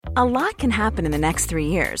A lot can happen in the next 3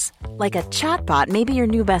 years. Like a chatbot may be your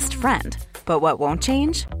new best friend. But what won't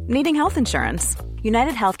change? Needing health insurance.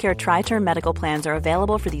 United Healthcare Tri-Term Medical Plans are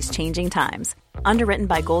available for these changing times. Underwritten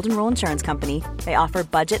by Golden Rule Insurance Company, they offer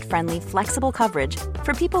budget-friendly, flexible coverage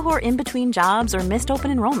for people who are in between jobs or missed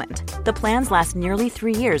open enrollment. The plans last nearly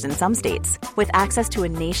 3 years in some states, with access to a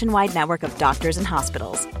nationwide network of doctors and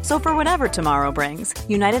hospitals. So for whatever tomorrow brings,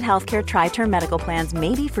 United Healthcare Tri-Term Medical Plans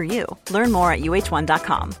may be for you. Learn more at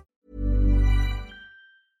uh1.com.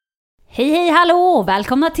 Hej, hallå!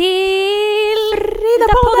 Välkomna till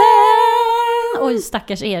Riddarpodden! Oj,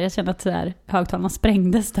 stackars er. Jag känner att högtalarna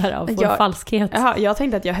sprängdes där av vår falskhet. Jaha, jag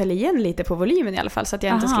tänkte att jag höll igen lite på volymen i alla fall så att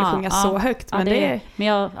jag inte skulle sjunga så högt. Men,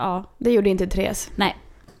 det gjorde inte Therese. Nej,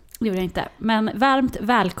 det gjorde jag inte. Men varmt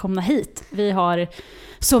välkomna hit. Vi har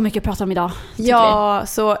så mycket att prata om idag. Ja,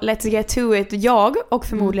 så let's get to it. Jag och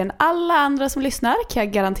förmodligen alla andra som lyssnar, kan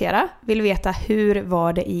jag garantera, vill veta hur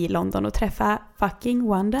var det i London att träffa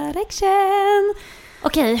fucking One Direction.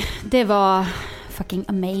 Okej, det var fucking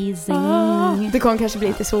amazing. Det kommer kanske bli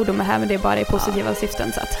lite svordomar här, men det är bara i positiva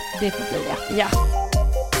syften, så att det får bli det. Ja.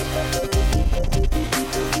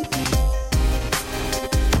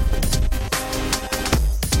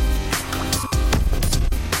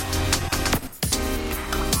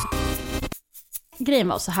 Grejen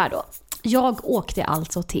var så här då. Jag åkte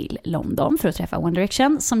alltså till London för att träffa One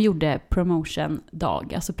Direction som gjorde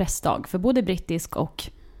promotion-dag, alltså pressdag för både brittisk och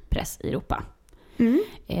press i Europa.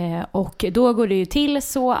 Och då går det ju till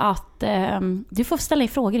så att du får ställa i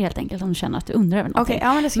frågor helt enkelt om du känner att du undrar över någonting.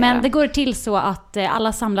 Okay, men det går till så att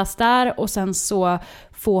alla samlas där och sen så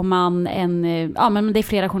får man men det är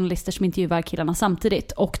flera journalister som intervjuar killarna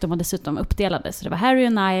samtidigt och de var dessutom uppdelade, så det var Harry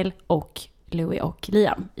och Niall och Louis och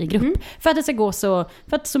Liam i grupp. För att det ska gå så,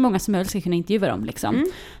 för att så många som möjligt ska kunna intervjua dem liksom.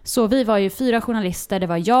 Så vi var ju 4 journalister, det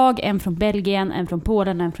var jag, en från Belgien, en från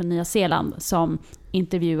Polen och en från Nya Zeeland som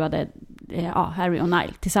intervjuade Harry och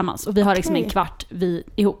Niall tillsammans. Och vi har liksom en kvart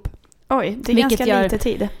ihop. Oj, det är ganska lite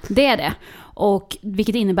tid. Det är det. Och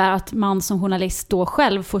vilket innebär att man som journalist då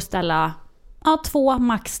själv får ställa 2,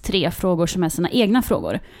 max 3 frågor som är sina egna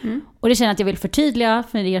frågor. Och det känner jag att jag vill förtydliga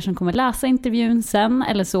för er som kommer läsa intervjun sen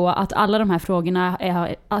eller så, att alla de här frågorna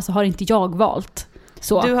har inte jag valt.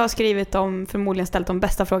 Så. Du har skrivit förmodligen ställt de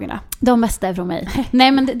bästa frågorna. De bästa är från mig.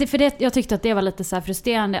 Nej, men jag tyckte att det var lite så här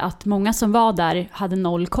frustrerande att många som var där hade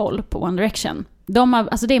noll koll på One Direction. Det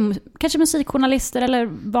är kanske musikjournalister eller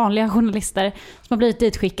vanliga journalister som har blivit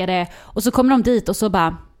ditskickade och så kommer de dit och så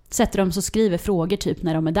bara sätter de och skriver frågor typ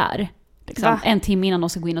när de är där. Liksom, en timme innan de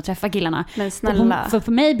ska gå in och träffa killarna. Men snälla.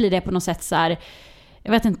 För mig blir det på något sätt så här,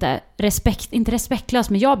 jag vet inte, inte respektlös,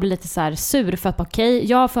 men jag blir lite så här sur för att okej,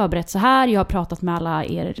 jag har förberett så här, jag har pratat med alla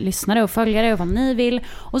er lyssnare och följare och vad ni vill,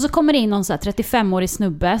 och så kommer det in någon så här 35-årig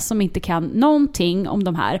snubbe som inte kan någonting om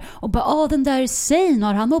de här och bara, den där Zayn,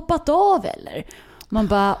 har han hoppat av eller? Man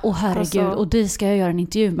bara, herregud, och det ska jag göra en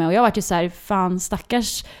intervju med, och jag var ju så här, fan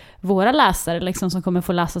stackars våra läsare liksom, som kommer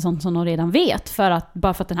få läsa sånt som de redan vet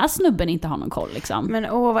bara för att den här snubben inte har någon koll liksom.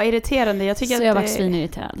 Men vad irriterande. Jag var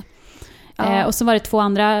svinirriterad. Och så var det 2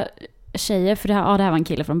 andra tjejer, för det här var en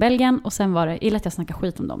kille från Belgien och sen var det, gillar att jag snackar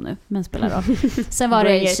skit om dem nu, men spelar roll. Sen var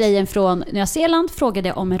det tjejen från Nya Zeeland,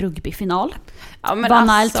 frågade om en rugbyfinal. Vad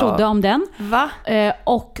Niall trodde om den. Va?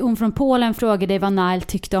 Och hon från Polen frågade vad Niall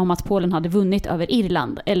tyckte om att Polen hade vunnit över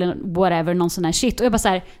Irland eller whatever, någon sån här shit. Och jag bara så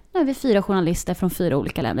här, nu är vi 4 journalister från 4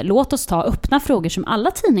 olika länder. Låt oss ta öppna frågor som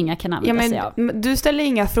alla tidningar kan använda sig av. Du ställer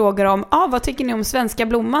inga frågor om, vad tycker ni om svenska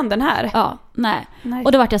blomman den här? Ja, nej.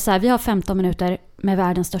 Och då var jag så här, vi har 15 minuter med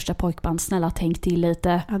världens största pojkband, snälla tänk till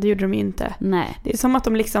lite. Ja, det gjorde de inte. Nej. Det är som att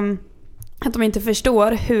de inte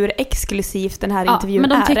förstår hur exklusivt den här intervjun är.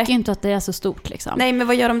 Men de tycker ju inte att det är så stort liksom. Nej, men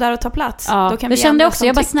vad gör de där att ta plats? Ja, det kände jag också.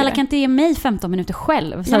 Jag bara, snälla kan inte ge mig 15 minuter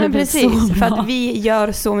själv? Så men precis, för att vi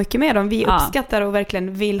gör så mycket med dem. Vi uppskattar och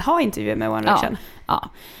verkligen vill ha intervjuer med One Direction. Ja.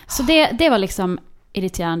 Så det var liksom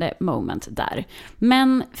irriterande moment där.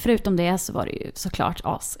 Men förutom det så var det ju såklart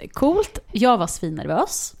coolt. Jag var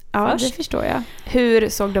svinnervös. Ja, först. Det förstår jag. Hur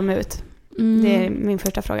såg de ut? Det är min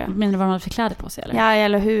första fråga. Men vad de hade för kläder på sig eller? Ja,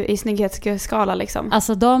 eller hur i snygghetsskala liksom.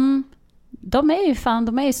 Alltså de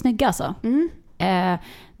är ju snygga alltså.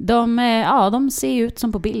 De ser ut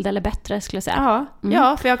som på bild eller bättre skulle jag säga.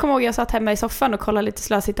 Ja, för jag kommer ihåg jag satt hemma i soffan och kollade lite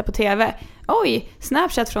slösitta på tv. Oj,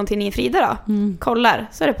 Snapchat från tidningen Frida då. Kollar,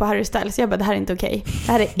 så är det på Harry Styles. Jag bara, det här är inte okej.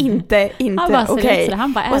 Det här är inte okej.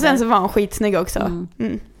 Och sen så var han skitsnygg också.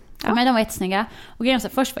 Ja. Men de var jättesnygga. Och grejen så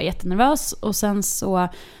här, först var jag jättenervös. Och sen så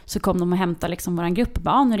kom de och hämtade liksom våran grupp. Och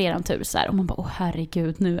bara, nu är det eran tur. Så här. Och man bara,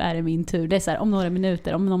 herregud, nu är det min tur. Det är så här, om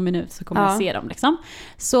någon minut så kommer jag se dem. Liksom.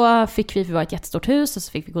 Så fick vi var ett jättestort hus. Och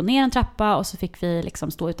så fick vi gå ner en trappa. Och så fick vi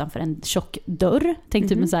liksom stå utanför en tjock dörr.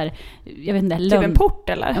 Tänkte typ en så här, jag vet inte, typ en port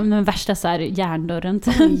eller? Den värsta så här järndörren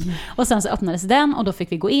typ. Och sen så öppnades den. Och då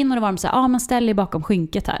fick vi gå in. Och då var de så här, men ställ er bakom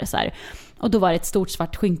skynket här. Så här. Och då var det ett stort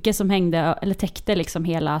svart skynke som hängde eller täckte liksom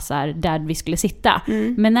hela så här, där vi skulle sitta.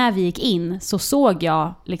 Men när vi gick in så såg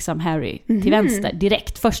jag liksom Harry till vänster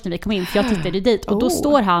direkt först när vi kom in, för jag tittade dit och då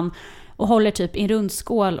står han och håller typ i en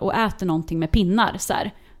rundskål och äter någonting med pinnar så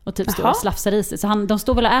här, och typ står och slafsar i sig. Så de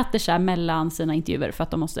står väl och äter så här mellan sina intervjuer för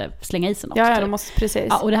att de måste slänga i sig något. Ja, typ. de måste precis.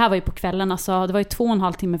 Ja, och det här var ju på kvällen, alltså, det var ju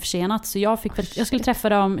 2,5 timme försenat, så jag skulle träffa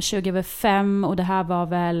dem 20:05 och det här var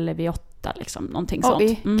väl vid 8 liksom, någonting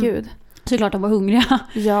sånt. Gud. Så klart de var hungriga.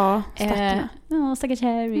 Ja, stackars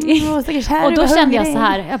Harry. Stackars Harry. Och då kände jag så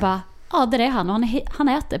här, jag bara, det är han. Och han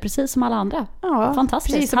äter precis som alla andra. Ja,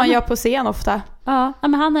 fantastiskt. Precis som man gör på scen ofta. Ja,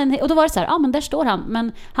 men och då var det så här, men där står han.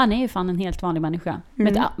 Men han är ju fan en helt vanlig människa.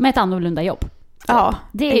 Med ett annorlunda jobb. Ja,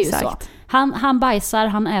 det är exakt. Ju så. Han bajsar,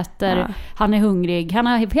 han äter, han är hungrig. Han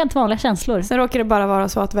har helt vanliga känslor. Sen råkar det bara vara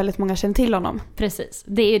så att väldigt många känner till honom. Precis,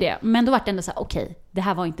 det är ju det. Men då var det ändå så här, okej, det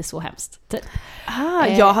här var inte så hemskt. Typ.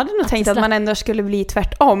 Jag hade nog tänkt att man ändå skulle bli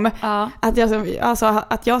tvärtom.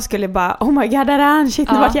 Att jag skulle bara, oh my god, där är han,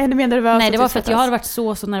 shit, nu vart jag ännu mer nervös. Nej, det var för att jag hade varit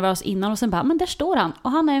så nervös innan och sen bara, men där står han.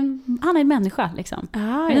 Och han är en människa liksom.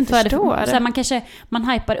 Jag förstår. Så här, man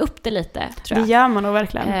hypar upp det lite, tror jag. Det gör man nog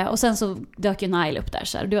verkligen. Och sen så dök ju Nile upp där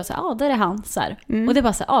så här, och du var så här, där är han så här. Och det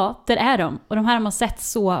var så här, där är de. Och de här har man sett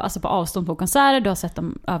så, alltså på avstånd på konserter, du har sett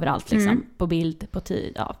dem överallt liksom, på bild,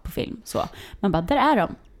 på film så. Man bara, där är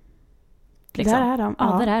de. Liksom. Där är de. Ja,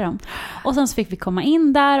 där är de. Och sen så fick vi komma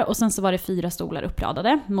in där och sen så var det 4 stolar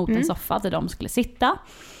uppradade mot en soffa där de skulle sitta.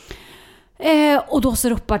 Och då så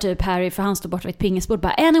ropar typ Harry, för han står borta vid ett pingisbord,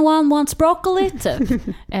 bara, anyone wants broccoli? Typ.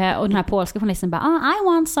 Och den här polska journalisten bara, I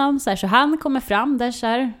want some. Så han kommer fram där så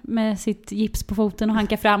här, med sitt gips på foten och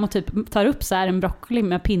hankar fram och typ tar upp så här en broccoli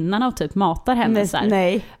med pinnarna och typ matar henne. Så här.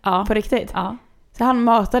 Nej, på riktigt? Ja. Så han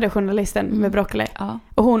matade journalisten med broccoli? Ja.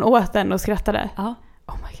 Och hon åt den och skrattade? Ja.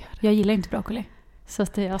 Oh my god. Jag gillar inte broccoli. Så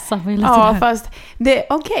att jag sa väl lite där. Fast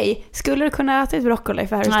okej. Skulle du kunna äta ett broccoli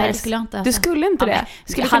för Harry Styles? Nej, det skulle jag inte äta. Du skulle inte det?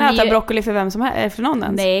 Skulle du kunna äta broccoli för vem som helst, för någon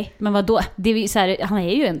ens? Nej, men vadå? Det är så här, han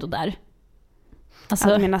är ju ändå där. Alltså,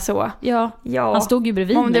 jag menar så. Ja. Han stod ju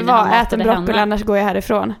bredvid mig. Om det var ät en broccoli, annars går jag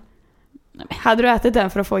härifrån. Nej. Hade du ätit den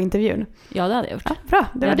för att få intervjun? Ja, det hade jag gjort. Ja, bra,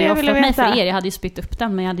 det var det jag ville veta. Mig för er. Jag hade ju spytt upp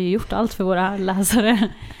den, men jag hade ju gjort allt för våra läsare.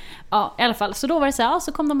 Ja, i alla fall. Så då var det så här,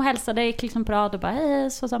 så kom de och hälsade, gick liksom på rad och bara,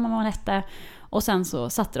 hej, så sa man vad man hette. Och sen så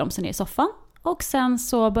satte de sig ner i soffan. Och sen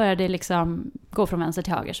så började det liksom gå från vänster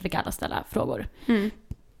till höger, så fick alla ställa frågor.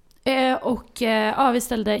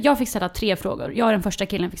 Jag fick ställa 3 frågor. Jag och den första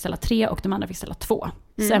killen fick ställa 3 och de andra fick ställa 2.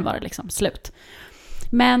 Sen var det liksom slut.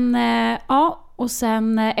 Men och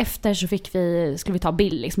sen efter så skulle vi ta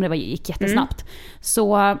bild liksom, det gick jättesnabbt.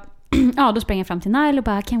 Så då sprang jag fram till Nile och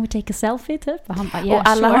bara, can we take a selfie typ? Och han bara, yeah, och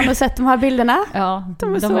alla sure. har nog sett de här bilderna. Ja,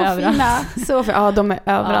 de är så fina. Så fina. Ja, de är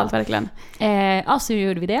överallt verkligen. Så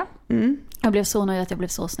gjorde vi det. Jag blev så nöjd att jag blev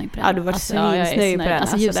så snygg på den. Ja, du var svinsnöjd på den.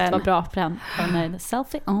 Alltså just var bra på den.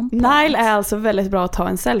 Selfie on point. Nile är alltså väldigt bra att ta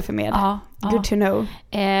en selfie med. Ja. Good to know.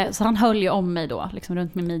 Så han höll ju om mig då, liksom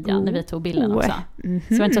runt min midjan när vi tog bilden också. Så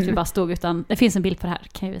det var inte så att vi bara stod, utan det finns en bild på det här,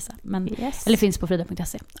 kan jag visa. Eller finns på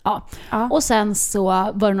frida.se. Ja. Och sen så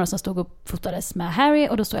var det några som stod och fotades med Harry,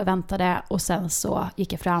 och då stod jag och väntade, och sen så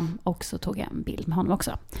gick jag fram och så tog jag en bild med honom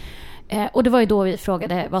också. Och det var ju då vi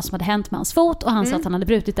frågade vad som hade hänt med hans fot, och han sa att han hade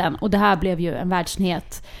brutit den, och det här blev ju en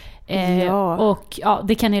världsnyhet. Och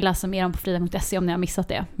det kan ni läsa mer om på frida.se om ni har missat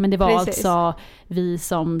det. Men det var alltså vi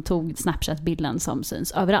som tog Snapchat-bilden som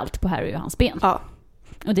syns överallt på Harry och hans ben. Ja.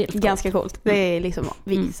 Och det är ganska coolt. Det är liksom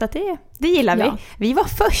vi, så att det gillar vi. Vi var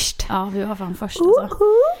först. Ja, vi var fan först alltså.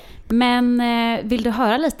 Men vill du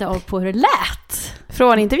höra lite på hur det lät?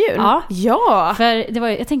 Från intervjun? Ja. För det var,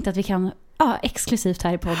 jag tänkte att vi kan exklusivt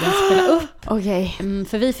här i podden spela upp. Okej.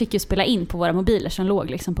 För vi fick ju spela in på våra mobiler som låg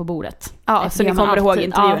liksom på bordet. Ja, så ni kommer ihåg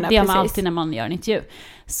intervjuerna. Ja, det gör man alltid när man gör en intervju.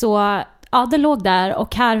 Så den låg där,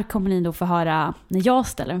 och här kommer ni då få höra när jag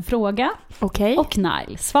ställer en fråga. Okej. Och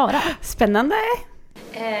Nile svarar. Spännande.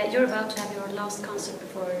 You're about to have your last concert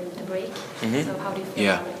before the break. So how do you feel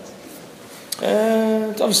about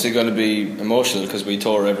it? It's obviously going to be emotional because we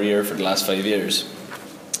tour every year for the last 5 years.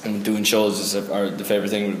 And doing shows is our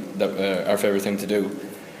favorite thing to do.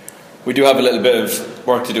 We do have a little bit of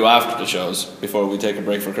work to do after the shows before we take a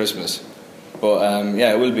break for Christmas. But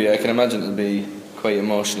it will be. I can imagine it'll be quite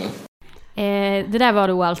emotional. Det där var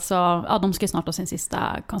då alltså, ja, de ska ju snart ha sin sista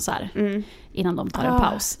konsert innan de tar en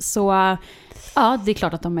paus. Så ja, det är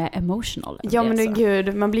klart att de är emotional. Ja, men det är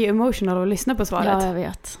gud, man blir emotional av att lyssna på svaret. Ja, jag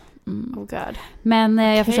vet. Oh God. Men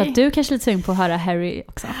jag förstår att du kanske är lite sugen på att höra Harry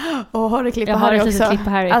också. Har du klipp på Harry också? Klipp på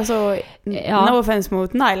Harry. Alltså, no offense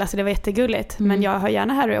mot Nile, alltså det var jättegulligt. Men jag har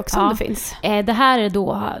gärna Harry också om det finns. Det här är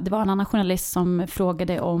då, det var en annan journalist som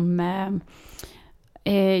frågade om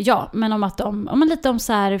men om att lite om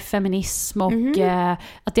så här feminism och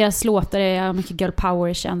att deras låtar är mycket girl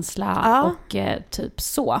power känsla och typ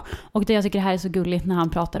så. Och det jag tycker det här är så gulligt när han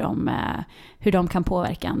pratar om hur de kan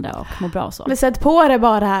påverka andra och må bra och så. Men sätt på det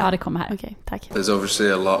bara här. Ja, det kommer här. Okej, tack. There's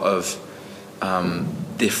obviously a lot of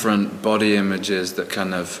different body images that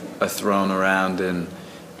kind of are thrown around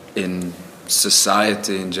in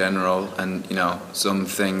society in general, and you know, some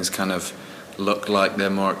things kind of look like they're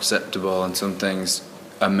more acceptable and some things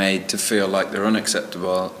are made to feel like they're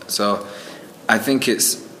unacceptable. So I think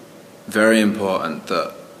it's very important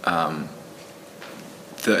that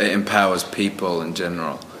that it empowers people in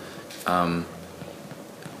general.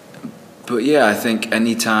 But yeah, I think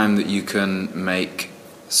any time that you can make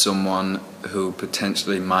someone who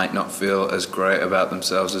potentially might not feel as great about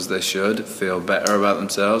themselves as they should feel better about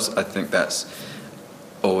themselves, I think that's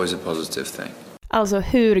always a positive thing. Alltså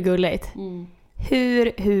hur gulligt?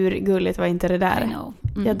 Hur gulligt var inte det där? I know.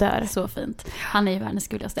 Jag dör. Så fint. Han är ju världens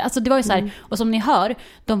gulligaste. Alltså det var ju så här, och som ni hör,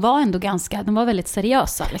 de var väldigt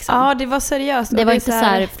seriösa liksom. Ja, det var seriöst. Det var inte så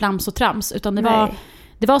här flams och trams, utan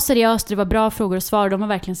det var seriöst, det var bra frågor och svar, de var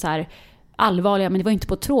verkligen så här allvarliga, men det var inte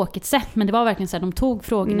på ett tråkigt sätt, men det var verkligen så här, de tog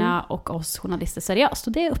frågorna och oss journalister seriöst,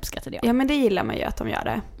 och det uppskattade jag. Ja, men det gillar man ju att de gör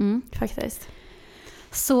det. Faktiskt.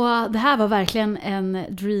 Så det här var verkligen en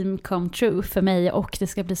dream come true för mig, och det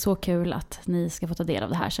ska bli så kul att ni ska få ta del av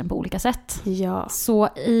det här sen på olika sätt. Ja. Så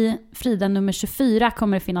i Frida nummer 24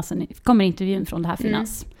 kommer intervjun från det här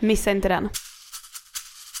finnas. Missa inte den.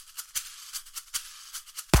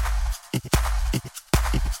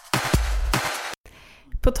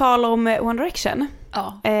 På tal om One Direction.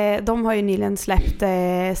 Ja. De har ju nyligen släppt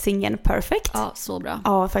singeln Perfect. Ja, så bra.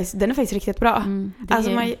 Ja, faktiskt, den är faktiskt riktigt bra.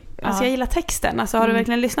 Alltså jag gillar texten. Alltså, har du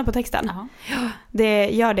verkligen lyssnat på texten? Ja. Det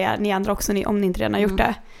gör det ni andra också, om ni inte redan har gjort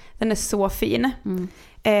det. Den är så fin.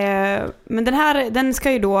 Men den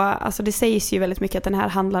ska ju då, alltså det sägs ju väldigt mycket att den här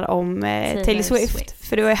handlar om Taylor Swift.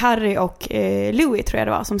 För det var Harry och Louis, tror jag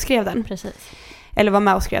det var, som skrev den. Precis. Eller var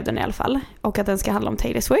med och skrev den i alla fall. Och att den ska handla om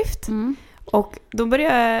Taylor Swift. Och då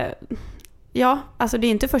börjar ja, alltså det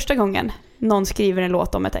är inte första gången någon skriver en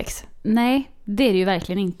låt om ett ex. Nej, det är det ju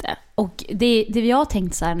verkligen inte. Och det vi har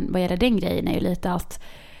tänkt så här, vad gäller den grejen är ju lite att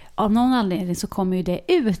av någon anledning så kommer ju det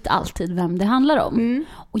ut alltid vem det handlar om.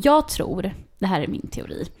 Och jag tror, det här är min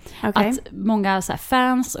teori, att många så här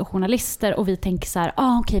fans och journalister och vi tänker så här,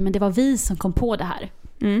 okej, men det var vi som kom på det här.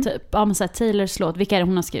 Typ, men så här, Taylors låt, vilka är det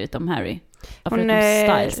hon har skrivit om Harry? Hon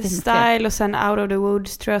Style och sen Out of the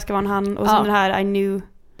Woods tror jag ska vara han. Och sen den här I knew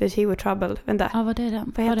that he were trouble. Vänta. Ja, vad är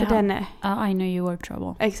den? Vad heter den? I know you were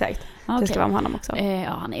trouble. Exakt. Det ska vara om honom också. Ja,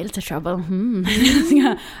 han är lite trouble.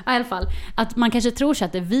 I alla fall. Att man kanske tror sig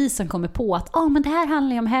att det är vi som kommer på att men det här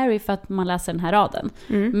handlar ju om Harry för att man läser den här raden.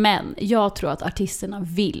 Men jag tror att artisterna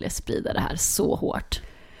vill sprida det här så hårt.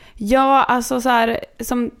 Ja, alltså så här,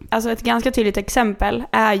 alltså ett ganska tydligt exempel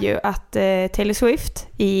är ju att Taylor Swift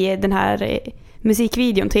i den här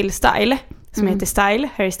musikvideon till Style, som heter Style,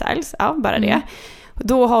 Harry Styles, ja, bara det.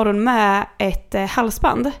 Då har hon med ett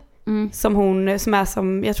halsband som är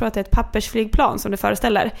som, jag tror att det är ett pappersflygplan som det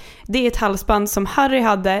föreställer. Det är ett halsband som Harry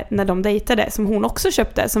hade när de dejtade, som hon också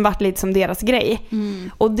köpte, som vart lite som deras grej.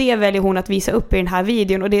 Och det väljer hon att visa upp i den här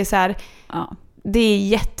videon, och det är så här, det är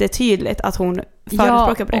jättetydligt att hon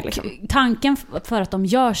förespråkar på det. Liksom. Tanken för att de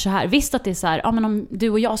gör så här, visst att det är så här, men om du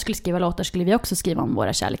och jag skulle skriva låtar skulle vi också skriva om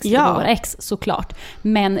våra kärleksliv och våra ex, såklart.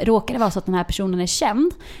 Men råkar det vara så att den här personen är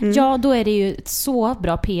känd, då är det ju ett så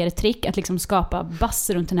bra PR-trick att liksom skapa buzz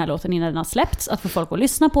runt den här låten innan den har släppts, att få folk att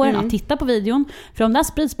lyssna på den, att titta på videon. För om det här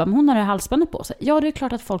sprids bara, hon har det halsbandet på sig, det är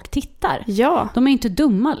klart att folk tittar. Ja. De är inte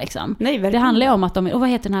dumma liksom. Nej, det handlar ju om att och vad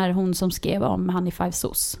heter den här hon som skrev om Honey Five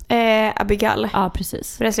Sauce? Abigail. Ja,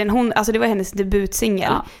 precis. Förresten, det var hennes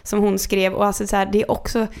debutsingel som hon skrev, och alltså så här, det är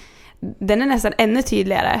också, den är nästan ännu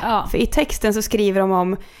tydligare. För i texten så skriver de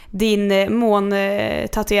om din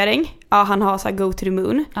måntatuering. Han har så här go to the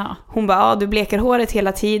moon. Hon bara, du bleker håret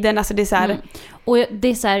hela tiden. Alltså det är så här. Och det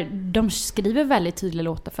är så här, de skriver väldigt tydliga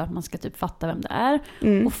låtar för att man ska typ fatta vem det är.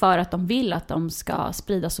 Och för att de vill att de ska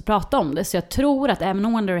spridas och prata om det. Så jag tror att även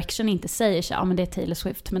om One Direction inte säger så men det är Taylor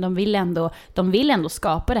Swift, men de vill ändå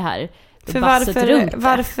skapa det här För basset runt det.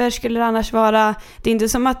 varför skulle det annars vara... Det är inte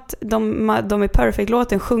som att de i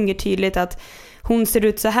Perfect-låten sjunger tydligt att hon ser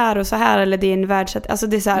ut så här och så här, eller det är en världsat... Alltså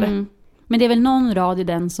det är så här... Men det är väl någon rad i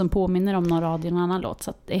den som påminner om någon rad i någon annan låt, så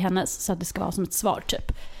att det är hennes, så att det ska vara som ett svar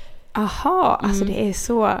typ. Aha, alltså det är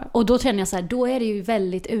så... Och då känner jag så här, då är det ju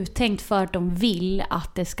väldigt uttänkt för att de vill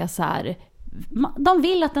att det ska så här... De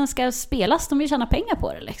vill att den ska spelas, de vill tjäna pengar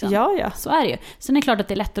på det liksom. Ja. Så är det ju. Sen är det klart att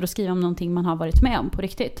det är lättare att skriva om någonting man har varit med om på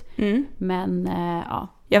riktigt. Men ja.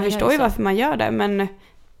 Jag förstår ju varför man gör det, men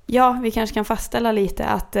ja, vi kanske kan fastställa lite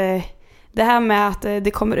att det här med att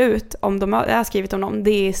det kommer ut om de har skrivit om dem,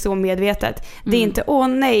 det är så medvetet. Det är inte,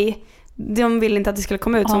 nej, de vill inte att det skulle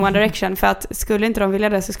komma ut som One Direction, för att skulle inte de vilja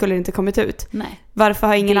det så skulle det inte kommit ut. Nej. Varför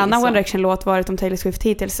har ingen annan så. One Direction-låt varit om Taylor Swift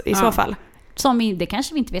hittills i så fall? Det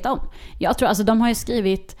kanske vi inte vet om. Jag tror, alltså de har ju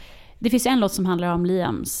skrivit, det finns ju en låt som handlar om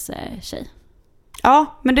Liams tjej.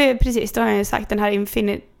 Ja, men det är precis, det har jag ju sagt, den här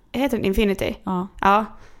heter den Infinity? Ja.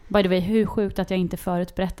 By the way, hur sjukt att jag inte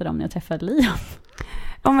förut berättade om när jag träffade Liam.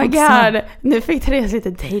 Oh my god, nu fick Therese lite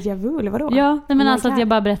déjà vu, eller vadå? Ja, men alltså att jag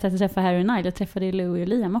bara berättade att jag träffade Harry och Nile. Jag träffade Louie och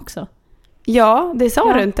Liam också. Ja, det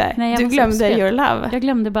sa du inte. Nej, du glömde your love. Jag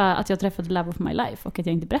glömde bara att jag träffade Love of my life och att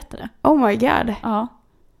jag inte berättade. Oh my god. Ja.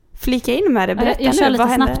 Flika in med det, berätta jag kör nu. lite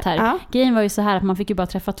Vad snabbt här. Ja. Grejen var ju så här att man fick ju bara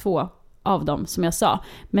träffa 2 av dem, som jag sa.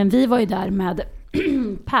 Men vi var ju där med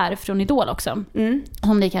Per från Idol också.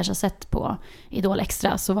 Som ni kanske har sett på Idol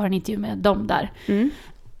Extra, så var det en intervju med dem där.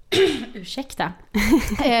 Ursäkta.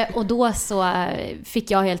 Och då så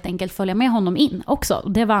fick jag helt enkelt följa med honom in också.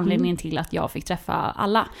 Det var anledningen till att jag fick träffa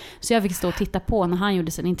alla. Så jag fick stå och titta på när han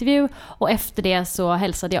gjorde sin intervju. Och efter det så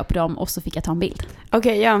hälsade jag på dem och så fick jag ta en bild.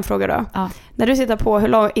 Okej, jag har en fråga då. Ja. När du tittar på, hur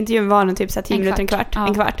lång intervjun var den? Typ så 10 minuter,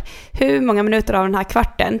 en kvart. Hur många minuter av den här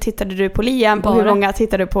kvarten tittade du på Liam och hur många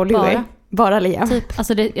tittade du på Louie? Bara Liam. Typ,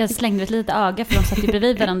 alltså jag slängde ett litet öga för de satt ju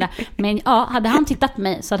bredvid varandra. Men ja, hade han tittat på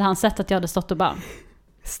mig så hade han sett att jag hade stått och bara...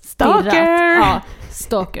 Stalker! Ja,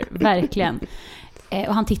 stalker, verkligen.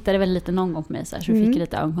 Och han tittade väl lite någon gång på mig så här, så vi fick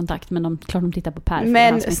lite ögonkontakt. Men klart de tittade på Per.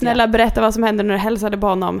 Men snälla berätta vad som hände när du hälsade på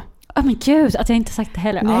honom. Men gud, att jag inte sagt det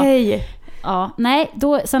heller. Nej. Ja, nej,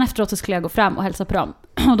 sen efteråt så skulle jag gå fram och hälsa på dem.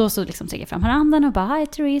 Och då så liksom sträcker jag fram handen och bara hi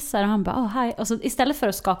Therese. Och han bara hi. Och så istället för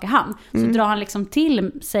att skaka hand så drar han liksom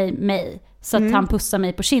till sig mig. Så att han pussar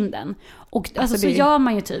mig på kinden. Och alltså, så gör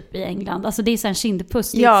man ju typ i England. Alltså det är så en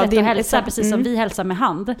kindpuss. Det är ett sätt att hälsa, precis som vi hälsar med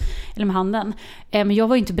hand. Eller med handen. Men jag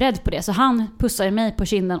var ju inte beredd på det. Så han pussar mig på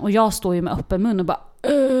kinden. Och jag står ju med öppen mun och bara...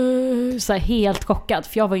 så här helt chockad.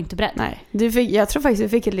 För jag var ju inte beredd. Nej, jag tror faktiskt du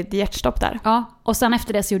fick ett litet hjärtstopp där. Ja, och sen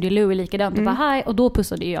efter det så gjorde Louie likadant. Och bara hi. Och då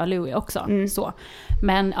pussade jag Louie också. Så.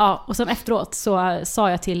 Men ja, och sen efteråt så sa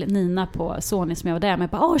jag till Nina på Sony som jag var där med.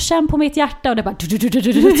 Bara, känn på mitt hjärta. Och det bara...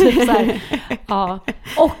 typ så här. Ja.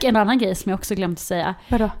 Och en annan grej som jag också glömt att säga.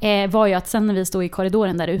 Var ju att sen när vi stod i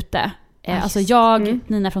korridoren där ute. Alltså jag,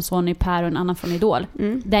 Nina från Sony, Per och en annan från Idol.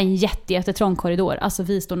 Det är en jättetrång korridor. Alltså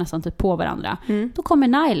vi står nästan typ på varandra. Då kommer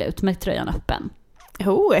Nile ut med tröjan öppen.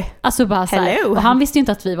 Alltså bara så här, och han visste ju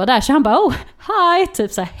inte att vi var där. Så han bara, hi,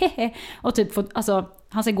 typ så här, hehe. Och typ, alltså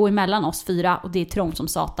han ska gå emellan oss 4 och det är trångt som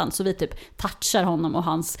satan. Så vi typ touchar honom och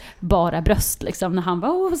hans bara bröst liksom. När han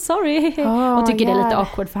bara, sorry. Och tycker det är lite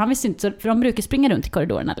awkward. För han visste inte, för de brukar springa runt i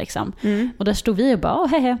korridorerna liksom. Och där stod vi och bara,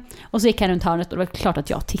 hehe. Och så gick han runt hörnet och det var klart att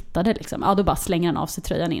jag tittade liksom. Ja, då bara slänger han av sig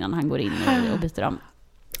tröjan innan han går in och byter om.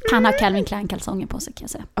 Han har Calvin Klein-kalsonger på sig, kan jag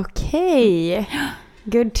säga. Okej.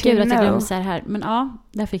 Good to know. Gud att jag glömde säga det här. Men ja,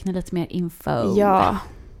 där fick ni lite mer info. Ja.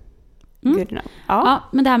 Good to know. Ja,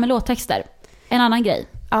 men det här med låttexter. En annan grej.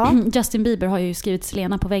 Justin Bieber har ju skrivit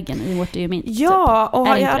Selena på väggen i What Do You Mean. Ja, typ. Och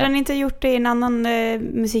har den inte gjort det i en annan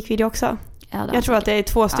musikvideo också? Jag tror att det är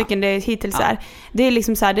 2 stycken det hittills är. Det är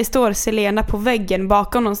liksom så här, det står Selena på väggen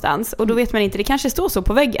bakom någonstans. Och då vet man inte, det kanske står så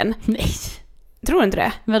på väggen. Nej. Tror du inte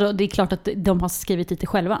det? Men då, det är klart att de har skrivit lite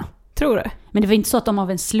själva. Tror du? Men det var inte så att de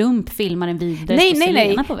av en slump filmar en video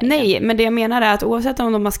Selena på väggen. Nej, men det jag menar är att oavsett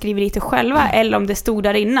om de har skrivit lite själva eller om det stod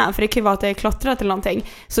där innan, för det kan ju vara att det är klottrat eller någonting,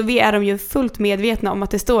 så är de ju fullt medvetna om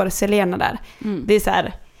att det står Selena där. Det är så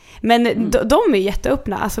här. Men de är ju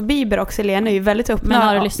jätteöppna. Alltså Bieber och Selena är ju väldigt öppna. Men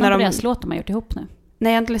har du lyssnat på deras låt de har gjort ihop nu?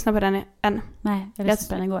 Nej, jag har inte lyssnat på den än. Nej, jag lyssnade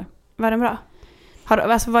på den igår. Var den bra?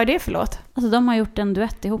 Alltså, vad är det för låt? Alltså de har gjort en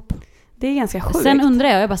duett ihop. Det är ganska sjukt. Sen undrar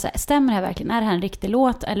jag bara så här, stämmer det här verkligen? Är det här en riktig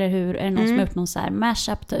låt eller hur? Är det någon som har gjort någon så här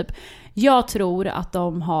mashup typ? Jag tror att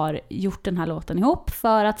de har gjort den här låten ihop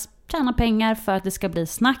för att tjäna pengar, för att det ska bli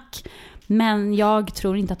snack. Men jag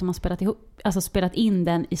tror inte att de har spelat in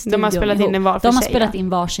den i studion. De har spelat in den var för De har sig, spelat in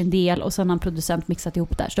varsin del och sen har en producent mixat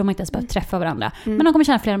ihop där. Så de har inte ens behövt träffa varandra. Men de kommer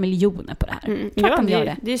tjäna flera miljoner på det här. Klart de gör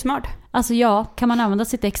det. Det är smart. Alltså kan man använda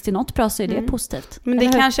sitt ex till något bra så är det positivt. Men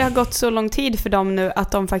det kanske har gått så lång tid för dem nu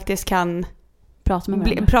att de faktiskt kan prata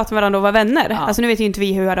med varandra och vara vänner. Ja. Alltså nu vet ju inte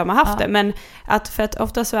vi hur de har haft det, men för att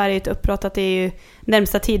ofta så är det ett uppbrott att det är ju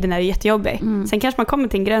närmsta tiden är det jättejobbigt. Sen kanske man kommer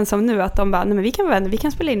till en gräns som nu att de bara, nej men vi kan vara vänner, vi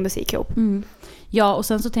kan spela in musik ihop. Ja, och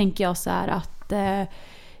sen så tänker jag så här att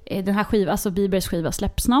den här skivan, alltså Biebers skiva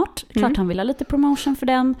släpps snart. Klart han vill ha lite promotion för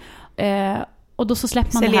den. Och då så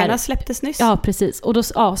släpper man Selena det här. släpptes nyss. Ja, precis. Och då,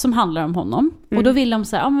 som handlar om honom. Och då vill de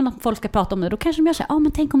så här, men att folk ska prata om det. Då kanske de gör så här,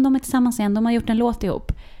 men tänk om de är tillsammans igen. De har gjort en låt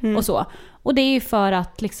ihop. Och så. Och det är ju för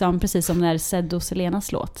att, liksom, precis som när Zed och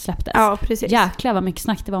Selenas låt släpptes. Ja, precis. Jäklar vad mycket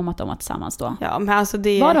snack det var om att de var tillsammans då. Ja, men alltså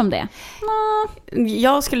Var de det?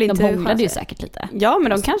 Jag skulle inte... De hånglade ju säkert lite. Ja,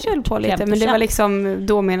 men de kanske höll på lite. Men det var liksom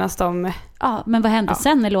då menas de... Ja, men vad hände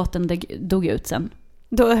sen när låten dog ut sen?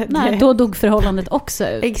 Då dog förhållandet också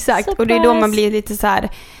ut. Exakt, Surprise. och det är då man blir lite så här...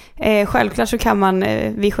 självklart så kan man,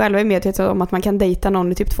 vi själva är medvetna om att man kan dejta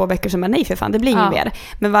någon i typ 2 veckor som är nej för fan, det blir inget mer.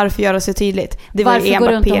 Men varför göra så tydligt? Det var varför ju gå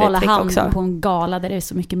runt och hålla handen också på en gala där det är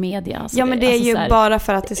så mycket media? Alltså ja, men det är ju här, bara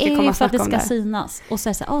för att det ska komma snack om det. Det är för att det ska synas. Och så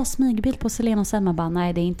är det så här, smygbild på Selena och Selma bara,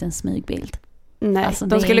 nej det är inte en smygbild. Nej, alltså,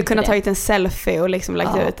 de skulle kunna ta ut en selfie och liksom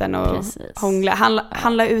lagt ut den och hångla.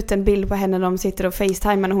 Handla ut en bild på henne när de sitter och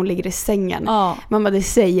facetimar när hon ligger i sängen. Mamma, det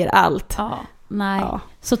säger allt. Nej,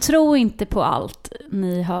 så tro inte på allt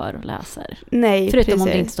ni hör och läser. Nej, förutom precis. om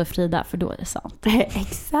det inte står Frida, för då är det sant.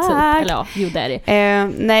 Exakt. Typ. Eller jo, det är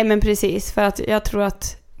det. Nej, men precis. För att jag tror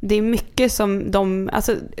att det är mycket som de...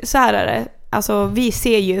 Alltså, så här är det. Alltså, vi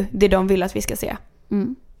ser ju det de vill att vi ska se.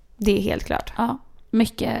 Det är helt klart. Ja,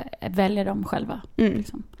 mycket väljer de själva.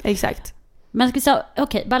 Liksom. Exakt. Men ska vi säga,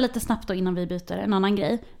 okej, bara lite snabbt då innan vi byter en annan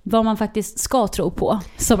grej. Vad man faktiskt ska tro på,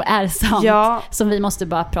 som är sant, som vi måste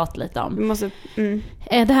bara prata lite om.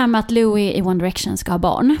 Det här med att Louis i One Direction ska ha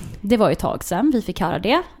barn, det var ju ett tag sedan vi fick höra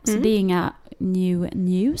det. Så det är inga new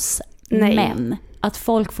news. Nej. Men att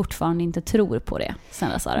folk fortfarande inte tror på det.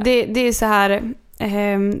 Det är så här...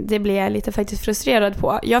 Det blir jag lite faktiskt frustrerad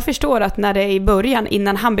på. Jag förstår att när det är i början,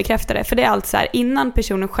 innan han bekräftar det, för det är allt så här, innan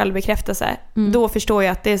personen själv bekräftar sig, då förstår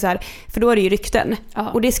jag att det är så här, för då är det ju rykten.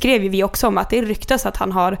 Och det skrev ju vi också om, att det ryktas att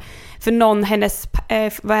han har, för någon, hennes,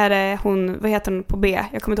 vad heter hon på B?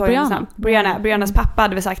 Jag kommer inte ihåg hennes namn. Briannas pappa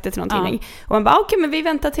hade väl sagt det till någon tidning. Och man bara, okej, men vi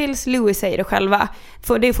väntar tills Louis säger det själva.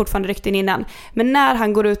 För det är fortfarande rykten innan. Men när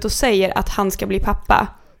han går ut och säger att han ska bli pappa,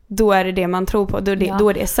 då är det man tror på, då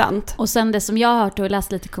är det sant. Och sen det som jag har hört och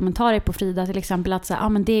läst lite kommentarer på Frida till exempel, att så här,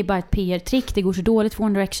 men det är bara ett PR-trick, det går så dåligt för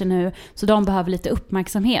One Direction nu, så de behöver lite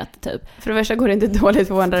uppmärksamhet typ. För det första går det inte dåligt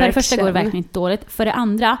för One Direction. För det första går det verkligen inte dåligt. För det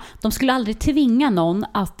andra, de skulle aldrig tvinga någon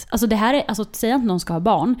att, alltså det här är, alltså att säga att någon ska ha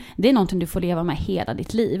barn, det är någonting du får leva med hela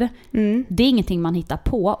ditt liv. Det är ingenting man hittar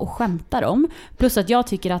på och skämtar om. Plus att jag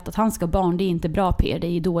tycker att han ska ha barn, det är inte bra PR, det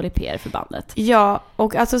är ju dålig PR för bandet. Ja,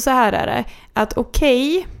 och alltså så här är det, att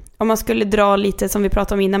okej, om man skulle dra lite som vi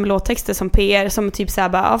pratade om innan med låttexter som PR, som typ såhär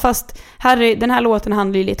bara, fast den här låten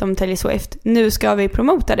handlar ju lite om Taylor Swift, nu ska vi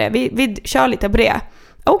promota det, vi kör lite på det.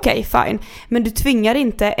 Okej, fine. Men du tvingar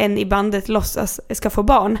inte en i bandet låtsas ska få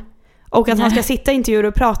barn. Och att han ska sitta i intervjuer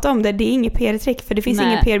och prata om det, det är inget PR-trick, för det finns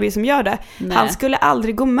ingen PR-by som gör det. Han skulle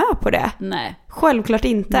aldrig gå med på det. Självklart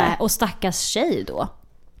inte. Och stackars tjej då.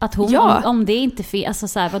 Att hon, om det inte fel, alltså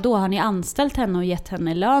så här, vadå, har ni anställt henne och gett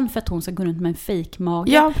henne lön för att hon ska gå runt med en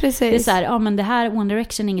fake-mage? Ja, precis. Det är så här, men det här One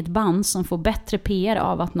Direction är inget band som får bättre PR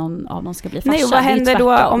av att någon av dem ska bli farsa. Nej, och vad händer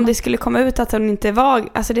då om det skulle komma ut att hon inte var,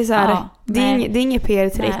 alltså det är så här, det är inget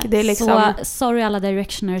PR-trick. Det är liksom... Så sorry alla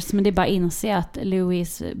Directioners, men det är bara att inse att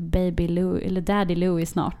Louis baby Louis, eller daddy Louis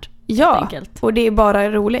snart. Ja, och det är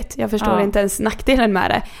bara roligt. Jag förstår inte ens nackdelen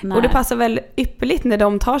med det. Nej. Och det passar väl ypperligt när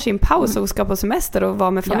de tar sin paus och ska på semester och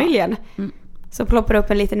vara med familjen. Så ploppar upp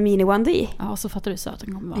en liten mini-1D. Ja, så fattar du så att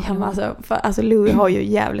den kommer vara. Ja, men alltså Louis har ju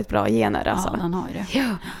jävligt bra gener. Alltså. Ja, han har ju det.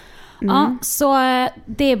 Ja, så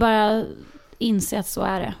det är bara inse att så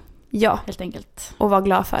är det. Ja, helt enkelt. Och vara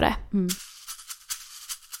glad för det.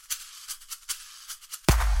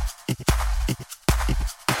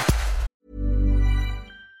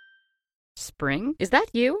 Spring? Is that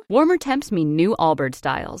you? Warmer temps mean new Allbirds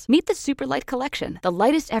styles. Meet the Superlight Collection, the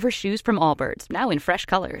lightest ever shoes from Allbirds, now in fresh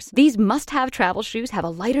colors. These must-have travel shoes have a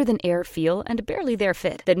lighter-than-air feel and a barely-there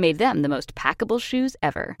fit that made them the most packable shoes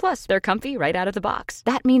ever. Plus, they're comfy right out of the box.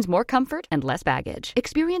 That means more comfort and less baggage.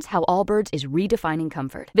 Experience how Allbirds is redefining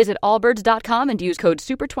comfort. Visit allbirds.com and use code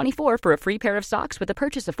SUPER24 for a free pair of socks with a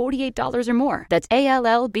purchase of $48 or more. That's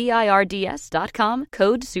ALLBIRDS.com,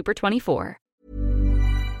 code SUPER24.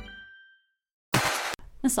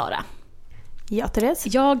 Men Sara, Ja, Therese.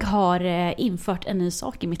 jag har infört en ny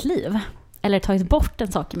sak i mitt liv. Eller tagit bort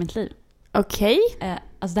en sak i mitt liv. Okej.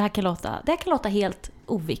 Alltså det här kan låta helt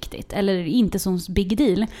oviktigt. Eller inte som big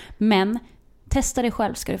deal. Men testa det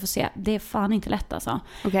själv ska du få se. Det är fan inte lätt alltså.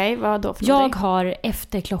 Okej, vad då för Jag någonting? har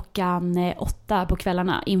efter klockan 8 på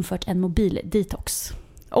kvällarna infört en mobildetox.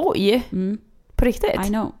 Oj, på riktigt? I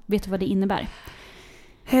know. Vet du vad det innebär?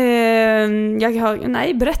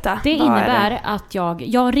 Nej, berätta. Det Vad innebär är det? att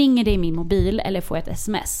jag ringer dig i min mobil eller får ett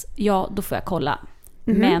sms. Ja, då får jag kolla.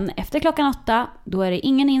 Men efter klockan 8, då är det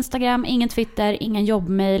ingen Instagram, ingen Twitter, ingen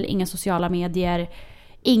jobbmail, inga sociala medier,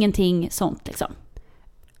 ingenting sånt liksom.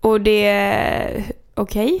 Och det är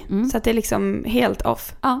okej? Så att det är liksom helt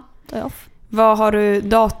off? Ja, det är off. Vad har du,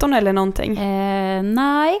 datorn eller någonting?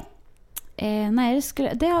 Nej,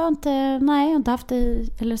 det har jag inte. Nej, jag har inte haft det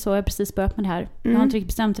eller så. Jag har precis börjat med det här. Jag har inte riktigt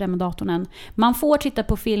bestämt det med datorn än. Man får titta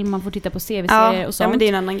på film, man får titta på CV-serier och sånt. Ja, men det är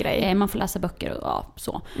en annan grej. Man får läsa böcker och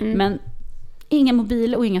så. Men ingen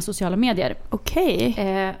mobil och inga sociala medier. Okej.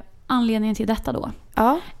 Anledningen till detta då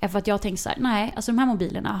är för att jag tänkte så här, nej, alltså de här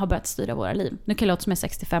mobilerna har börjat styra våra liv. Nu kan jag låta som jag är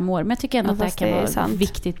 65 år, men jag tycker ändå att det här kan vara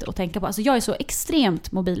viktigt att tänka på. Alltså jag är så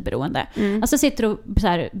extremt mobilberoende. Alltså jag sitter och så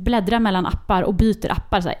här, bläddrar mellan appar och byter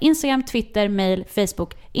appar. Så här, Instagram, Twitter, mail,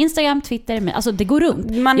 Facebook. Instagram, Twitter, mail. Alltså det går runt.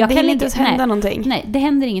 Det kan inte hända någonting. Nej, det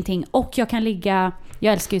händer ingenting. Och jag kan ligga...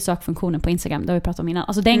 Jag älskar ju sökfunktionen på Instagram, det har vi pratat om innan.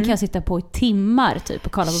 Alltså den kan jag sitta på i timmar typ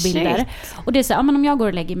och kolla på bilder. Och det är så här, om jag går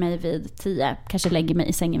och lägger mig vid 10, kanske lägger mig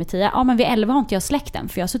i sängen vid 10. Ja, men vid 11 har inte jag släckt den,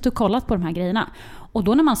 för jag har suttit och kollat på de här grejerna. Och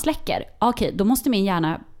då när man släcker, okej, då måste min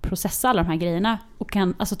hjärna processa alla de här grejerna och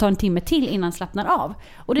kan alltså ta en timme till innan slappnar av.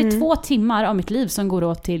 Och det är 2 timmar av mitt liv som går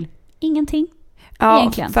åt till ingenting. Ja,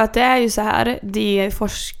 egentligen. för att det är ju så här, det är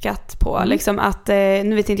forskat på liksom att,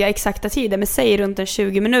 nu vet inte jag exakta tiden, men säg runt en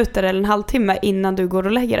 20 minuter eller en halvtimme innan du går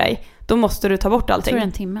och lägger dig, då måste du ta bort allting. Jag tror det är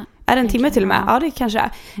en timme. Är det en timme till och med? Ja, det kanske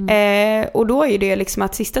är. Och då är det liksom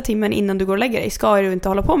att sista timmen innan du går och lägger dig ska du inte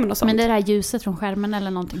hålla på med något sånt. Men det är det här ljuset från skärmen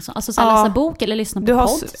eller någonting sånt. Alltså så läsa bok eller lyssna på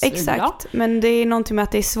pods. Exakt, men det är någonting med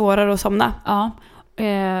att det är svårare att somna. Ja,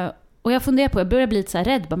 och jag funderar på, jag börjar bli lite så här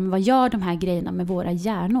rädd, men vad gör de här grejerna med våra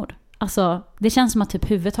hjärnor? Alltså, det känns som att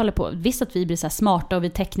typ huvudet håller på. Visst att vi blir så här smarta och vi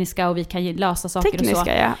är tekniska och vi kan lösa saker tekniska, och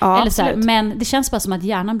så. Ja, eller så här, men det känns bara som att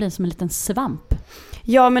hjärnan blir som en liten svamp.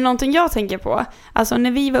 Ja, men någonting jag tänker på. Alltså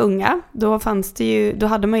när vi var unga, då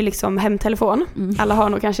hade man ju liksom hemtelefon. Alla har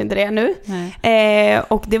nog kanske inte det nu.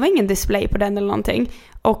 Och det var ingen display på den eller någonting.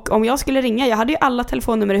 Och om jag skulle ringa, jag hade ju alla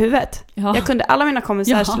telefonnummer i huvudet. Ja. Jag kunde alla mina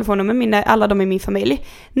kompisars telefonnummer, alla de i min familj.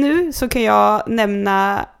 Nu så kan jag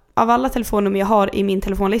nämna... Av alla telefonnummer jag har i min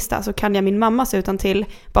telefonlista så kan jag min mammas utan till,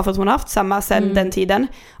 bara för att hon har haft samma sedan den tiden,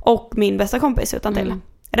 och min bästa kompis utan till.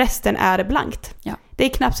 Resten är blankt. Ja. Det är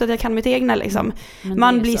knappt så att jag kan mitt egna liksom.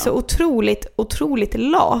 Man blir så otroligt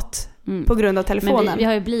lat på grund av telefonen. Men vi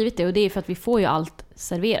har ju blivit det, och det är för att vi får ju allt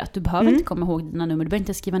serverat. Du behöver inte komma ihåg dina nummer. Du behöver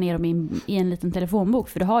inte skriva ner dem i en liten telefonbok,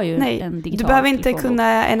 för du har ju en digital. Du behöver inte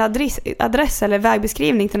kunna en adress eller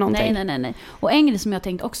vägbeskrivning till någonting. Nej. Och en grej som jag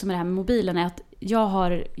tänkt också med det här med mobilen är att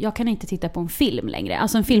jag kan inte titta på en film längre.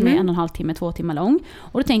 Alltså en film är 1,5 timme, 2 timmar lång.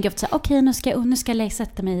 Och då tänker jag så här, okej, nu ska jag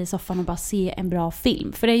sätta mig i soffan och bara se en bra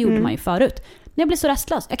film. För det gjorde man ju förut. Men jag blir så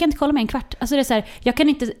rastlös. Jag kan inte kolla mig en kvart. Alltså det är så här, jag kan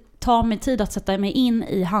inte ta mig tid att sätta mig in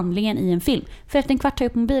i handlingen i en film. För efter en kvart tar jag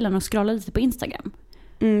upp mobilen och scrollar lite på Instagram.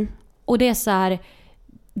 Och det är så här,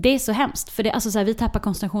 det är så hemskt. För det, alltså så här, vi tappar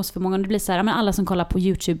koncentrationsförmågan. Det blir så här, men alla som kollar på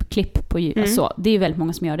YouTube-klipp på alltså, det är ju väldigt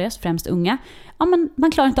många som gör det, främst unga. Ja, men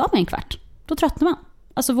man klarar inte av med en kvart. Då tröttnar man.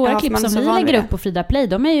 Alltså våra klipp som vi lägger upp på Frida Play,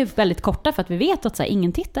 de är ju väldigt korta för att vi vet att så här,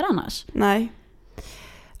 ingen tittar annars. Nej.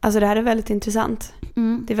 Alltså det här är väldigt intressant.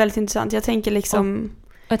 Det är väldigt intressant. Jag tänker liksom...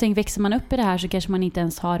 Och jag tänker, växer man upp i det här så kanske man inte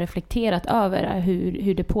ens har reflekterat över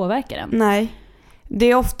hur det påverkar en. Nej. Det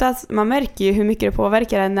är oftast, man märker ju hur mycket det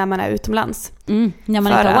påverkar en när man är utomlands. När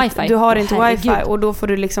man inte har wifi. Du har inte wifi och då får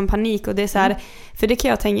du liksom panik. Och det är så här, för det kan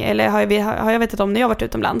jag tänka, eller har jag vetat om när jag varit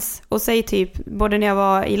utomlands. Och säg typ, både när jag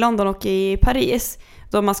var i London och i Paris,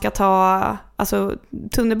 då man ska ta alltså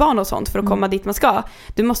tunnelbana och sånt för att komma dit man ska.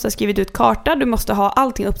 Du måste ha skrivit ut karta, du måste ha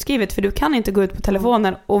allting uppskrivet för du kan inte gå ut på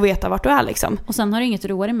telefonen och veta vart du är liksom. Och sen har du inget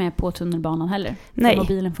roligt med på tunnelbanan heller. Nej. För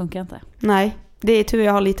mobilen funkar inte. Nej. Det är tur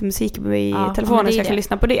jag har lite musik i telefonen så jag kan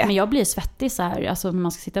lyssna på det. Men jag blir svettig så här, alltså när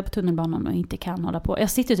man ska sitta på tunnelbanan och inte kan hålla på. Jag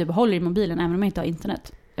sitter typ och håller i mobilen även om jag inte har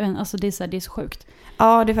internet. Alltså det är så sjukt.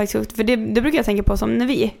 Ja, det är faktiskt sjukt. För det brukar jag tänka på som när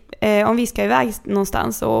vi, om vi ska iväg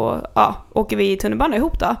någonstans och åker vi i tunnelbanan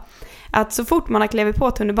ihop då. Att så fort man har klivit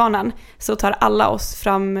på tunnelbanan så tar alla oss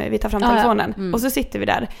vi tar fram telefonen. Och så sitter vi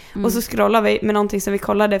där. Och så scrollar vi med någonting som vi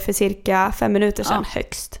kollade för cirka 5 minuter sedan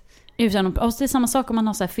högst. Och det är samma sak om man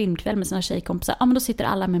har så här filmkväll med sina tjejkompisar. Ja, men då sitter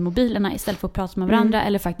alla med mobilerna istället för att prata med varandra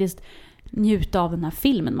eller faktiskt njuta av den här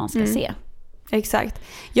filmen man ska se. Exakt.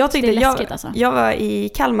 Jag tyckte läskigt, alltså. Jag var i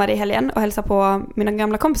Kalmar i helgen och hälsade på mina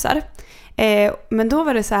gamla kompisar. Men då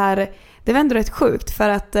var det så här, det var ändå rätt sjukt för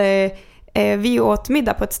att vi åt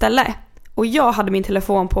middag på ett ställe och jag hade min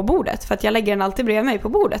telefon på bordet för att jag lägger den alltid bredvid mig på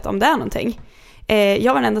bordet om det är någonting.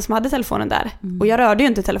 Jag var den enda som hade telefonen där. Och jag rörde ju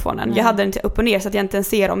inte telefonen. Nej. Jag hade den upp och ner så att jag inte ens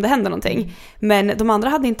ser om det händer någonting. Men de andra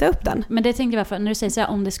hade inte upp den. Men det tänkte jag, för när du säger så här,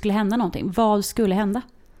 om det skulle hända någonting, vad skulle hända?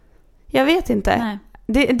 Jag vet inte. Nej.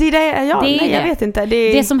 Jag vet inte.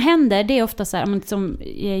 Det som händer, det är ofta så här, som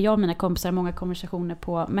jag och mina kompisar har många konversationer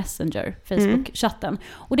på Messenger, Facebook-chatten.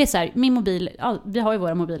 Och det är så här, min mobil, vi har ju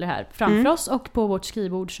våra mobiler här framför oss och på vårt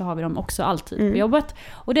skrivbord så har vi dem också alltid på jobbet.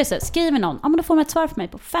 Och det är så här, skriver någon, men då får man ett svar för mig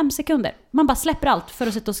på 5 sekunder. Man bara släpper allt för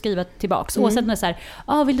att sitta och skriva tillbaks. Oavsett om det är så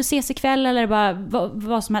här, vill du ses ikväll eller bara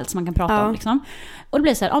vad som helst man kan prata om liksom. Och det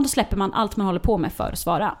blir så här, då släpper man allt man håller på med för att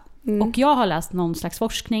svara. Och jag har läst någon slags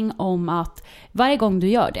forskning om att varje gång du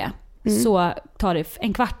gör det så tar det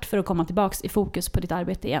 1 kvart för att komma tillbaks i fokus på ditt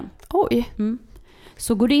arbete igen. Oj.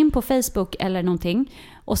 Så går du in på Facebook eller någonting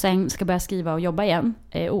och sen ska börja skriva och jobba igen.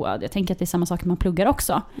 Jag tänker att det är samma sak när man pluggar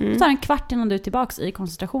också. Så tar det 1 kvart innan du är tillbaks i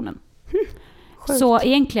koncentrationen. Sjukt. Så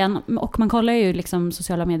egentligen, och man kollar ju liksom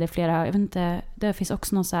sociala medier flera, jag vet inte, det finns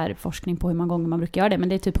också någon så här forskning på hur många gånger man brukar göra det, men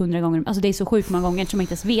det är typ 100 gånger, alltså det är så sjukt många gånger som man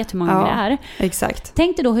inte ens vet hur många gånger det är. Exakt.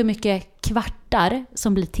 Tänk dig då hur mycket kvartar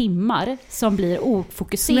som blir timmar som blir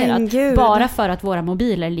ofokuserat bara för att våra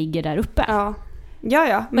mobiler ligger där uppe. Ja.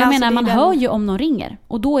 Men jag menar, man hör ju om någon ringer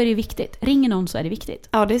och då är det viktigt. Ringer någon så är det viktigt.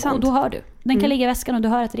 Ja, det är sant. Och då hör du. Den kan ligga i väskan och du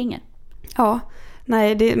hör att det ringer. Ja.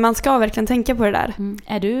 Nej, man ska verkligen tänka på det där.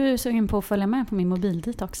 Är du sugen på att följa med på min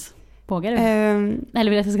mobildetox? Vågar du?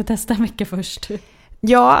 Eller vill jag att jag ska testa mycket först?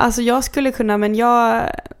 Ja, alltså jag skulle kunna, men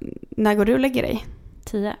när går du och lägger dig?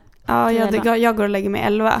 10. Ja, jag går och lägger mig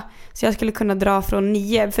 11. Så jag skulle kunna dra från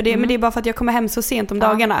 9. Men det är bara för att jag kommer hem så sent om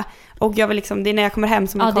dagarna. Och jag vill liksom, det är när jag kommer hem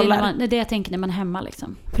som jag kollar. Det är det jag tänker när man är hemma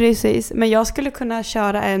liksom. Precis, men jag skulle kunna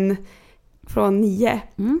köra en från 9.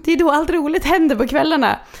 Det är då allt roligt händer på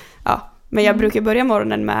kvällarna. Ja. Men jag brukar börja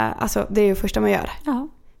morgonen med, alltså det är ju första man gör. Ja.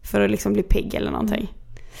 För att liksom bli pigg eller någonting.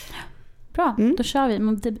 Bra, då kör vi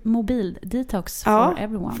mobildetox for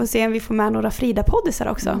everyone. Får se om vi får med några Frida-poddisar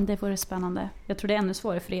också. Det vore spännande. Jag tror det är ännu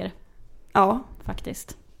svårare för er. Ja.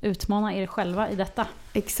 Faktiskt. Utmana er själva i detta.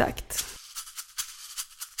 Exakt.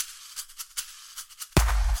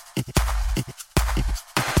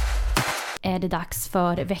 Är det dags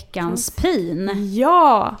för veckans pin?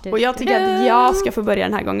 Ja, och jag tycker att jag ska få börja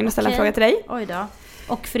den här gången och ställa en fråga till dig. Oj då.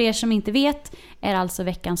 Och för er som inte vet är alltså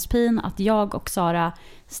veckans pin att jag och Sara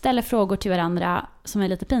ställer frågor till varandra som är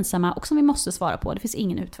lite pinsamma och som vi måste svara på. Det finns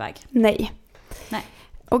ingen utväg. Nej.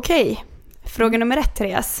 Okej. Fråga nummer 1,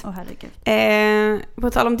 Therese. Herregud. På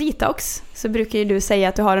tal om detox så brukar ju du säga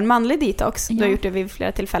att du har en manlig detox. Du har gjort det vid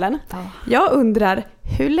flera tillfällen. Ja. Jag undrar,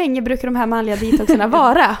 hur länge brukar de här manliga detoxerna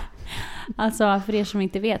vara? Alltså för er som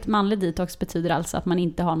inte vet, manlig detox betyder alltså att man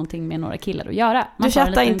inte har någonting med några killar att göra. Man du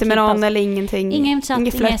chattar inte med någon eller ingenting? Ingen chatt,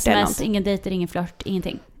 ingen sms, ingen dejter, ingen flört,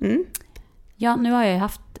 ingenting. Ja, nu har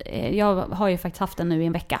jag har ju faktiskt haft den nu i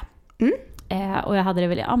en vecka. Och jag hade det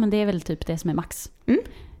väl, men det är väl typ det som är max.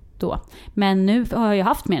 Då. Men nu har jag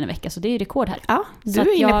haft mer än en vecka så det är rekord här. Ja, du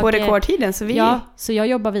är inne på rekordtiden så så jag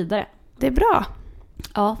jobbar vidare. Det är bra.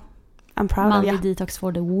 Ja. I'm proud of manlig detox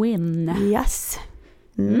for the win. Yes.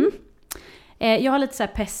 Jag har lite så här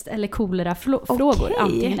pest eller kolera frågor,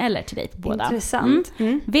 antingen eller till dig på båda. Intressant.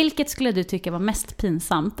 Vilket skulle du tycka var mest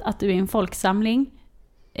pinsamt? Att du i en folksamling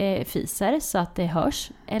fiser så att det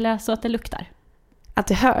hörs eller så att det luktar? Att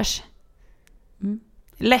det hörs?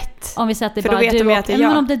 Lätt. Om vi säger att det bara du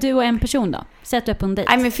men om det är du och en person då? Säg att du är på en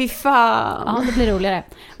dejt. Nej men fy fan. Ja, det blir roligare.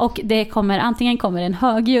 Och det kommer, antingen kommer en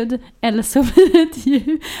högljud eller så blir det ett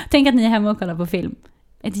ljud. Tänk att ni är hemma och kollar på film.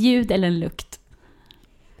 Ett ljud eller en lukt.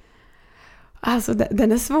 Alltså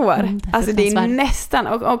den är svår. Alltså det är nästan,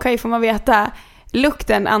 okej, får man veta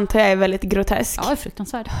Lukten antar jag är väldigt grotesk. Ja, det är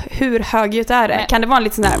fruktansvärt. Hur högljutt är det? Men... Kan det vara en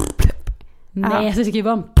lite sån här... Nej, jag tycker det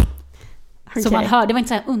var en... Okay. Så man hör, det var inte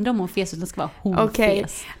så här, undrar om hon fes, utan det ska vara hon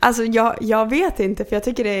fes. Alltså jag vet inte, för jag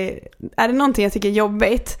tycker det är det någonting jag tycker är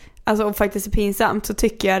jobbigt, alltså och faktiskt är pinsamt, så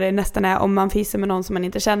tycker jag det nästan är om man fiser med någon som man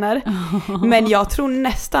inte känner. Men jag tror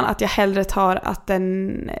nästan att jag hellre tar att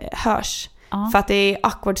den hörs. För att det är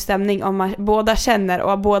awkward stämning om man båda känner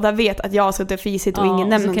och båda vet att jag har suttit och fisit och ingen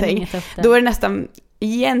nämner någonting. Då är det nästan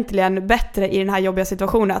egentligen bättre i den här jobbiga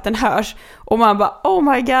situationen att den hörs. Och man bara,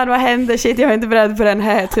 oh my god, vad händer? Shit, jag är inte beredd på den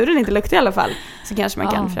här turen, inte luktar i alla fall. Så kanske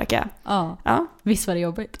man kan försöka. Ja. Visst var det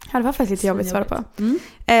jobbigt. Ja, det var faktiskt lite jobbigt att svara på.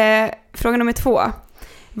 Fråga nummer 2.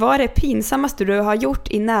 Vad är det pinsammaste du har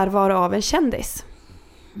gjort i närvaro av en kändis?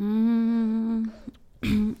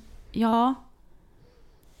 Ja.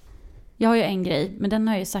 Jag har ju en grej, men den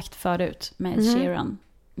har jag ju sagt förut med Ed Sheeran.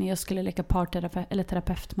 När jag skulle leka parterapeut eller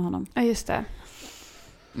terapeut med honom. Ja, just det.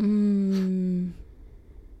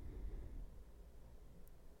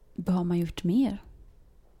 Vad har man gjort mer?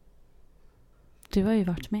 Du har ju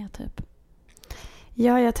varit med typ.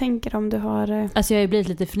 Ja, jag tänker om du har... Alltså jag har ju blivit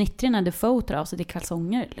lite fnittrig när du fotar av sig i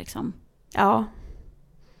kalsonger liksom. Ja.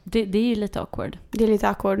 Det är ju lite awkward. Det är lite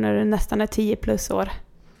awkward när du nästan är 10 plus år.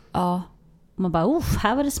 Ja. Och man bara,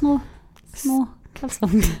 här var det små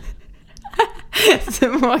kalsonger.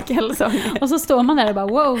 Små kalsonger. Och så står man där och bara,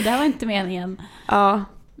 wow, det här var inte meningen. Ja.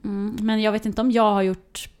 Men jag vet inte om jag har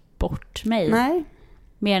gjort bort mig. Nej.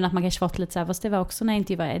 Mer än att man kanske fått lite så här, fast det var också när jag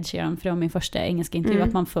intervjuade Ed Sheeran, för det var min första engelska intervju,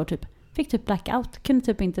 att man fick typ blackout. Kunde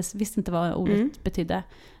typ inte, visste inte vad ordet betydde.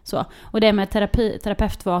 Så. Och det med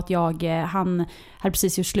terapeut var att han hade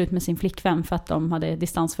precis gjort slut med sin flickvän för att de hade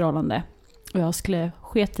distansförhållande. Och jag skulle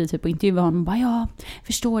sketa i typ och intervjua honom och bara, ja,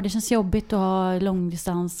 förstår, det känns jobbigt att ha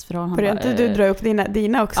långdistansförhållande. Börjar inte du dra upp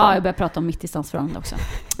dina också? Ja, jag började prata om mitt distansförhållande också.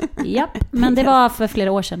 Japp, men det var för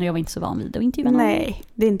flera år sedan och jag var inte så van vid att intervjua någon. Nej,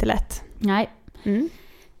 det är inte lätt. Nej.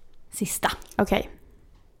 Sista. Okej.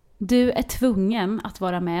 Du är tvungen att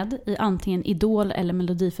vara med i antingen Idol eller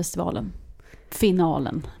Melodifestivalen.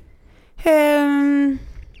 Finalen.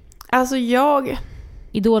 Alltså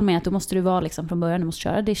Idol med att då måste du vara liksom från början, du måste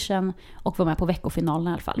köra audition och vara med på veckofinalen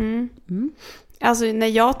i alla fall. Alltså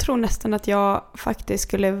jag tror nästan att jag faktiskt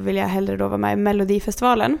skulle vilja hellre då vara med i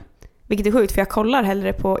Melodifestivalen. Vilket är sjukt, för jag kollar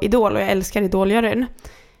hellre på Idol och jag älskar Idoljuryn.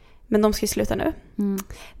 Men de ska ju sluta nu.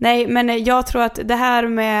 Nej, men jag tror att det här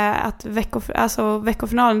med att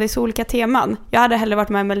veckofinalen, det är så olika teman. Jag hade hellre varit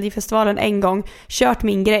med i Melodifestivalen en gång, kört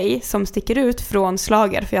min grej som sticker ut från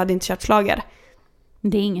slager, för jag hade inte kört slager.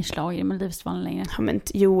 Det är ingen slager i Melodifestivalen längre. Ja,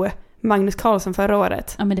 men Magnus Carlsson förra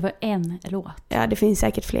året. Ja, men det var en låt. Ja, det finns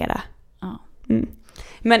säkert flera. Ja.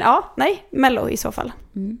 Men ja, nej, Mello i så fall.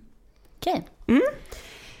 Okej.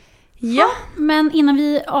 Ja, men innan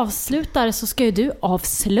vi avslutar så ska ju du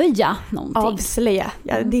avslöja någonting. Avslöja.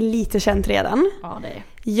 Ja, det är lite känt redan. Ja, det är.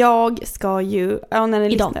 Jag ska ju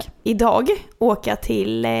idag åka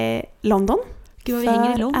till London. Gud, vad vi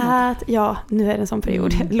hänger i London. Ja, nu är det en sån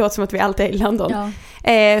period. Det låter som att vi alltid är i London.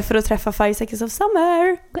 Ja. För att träffa 5 Seconds of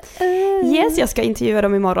Summer. Yes, jag ska intervjua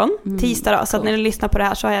dem imorgon. Tisdag då. Så att när ni lyssnar på det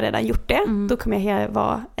här så har jag redan gjort det. Då kommer jag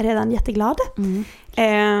vara redan jätteglad.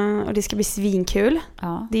 Och det ska bli svinkul.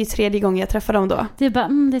 Ja. Det är ju 3:e gången jag träffar dem då. Det är bara,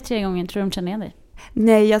 det är 3:e gången. Tror de känner igen dig?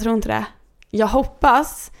 Nej, jag tror inte det. Jag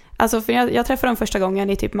hoppas. Alltså för jag träffade dem första gången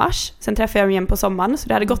i typ mars. Sen träffade jag dem igen på sommaren. Så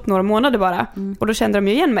det hade gått några månader bara. Och då kände de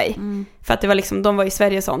ju igen mig. För att det var liksom, de var i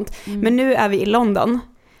Sverige och sånt. Men nu är vi i London.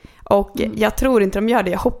 Och jag tror inte de gör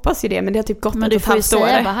det. Jag hoppas ju det. Men det har typ gått ett och ett halvt år. Men du får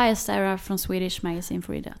ju säga bara, hi Sarah från Swedish Magazine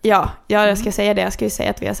for Frida. Ja, jag ska säga det. Jag ska ju säga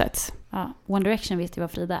att vi har sett. Ja, One Direction vet ju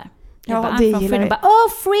vad Frida är. Ja, bara, det gillar vi. Bara,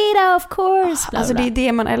 oh, Frida, of course. Bla, alltså det är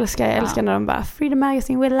det man älskar. Jag älskar när de bara, Frida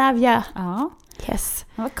Magazine, we love you. Ja. Yes.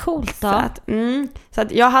 Det var coolt då. Så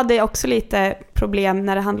att jag hade också lite problem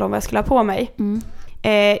när det handlade om vad jag skulle ha på mig.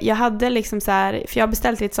 Jag hade liksom så här, för jag har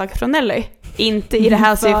beställt lite saker från Nelly. Inte i det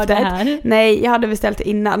här syftet. Nej, jag hade beställt det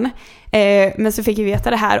innan. Men så fick jag veta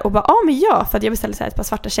det här och bara, men ja, för att jag beställde så här ett par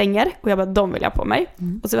svarta kängor och jag bara, de vill jag på mig.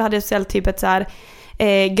 Och så hade jag beställt typ ett så här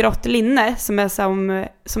grått linne som är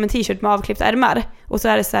som en t-shirt med avklippta ärmar. Och så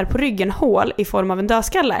är det så här på ryggen hål i form av en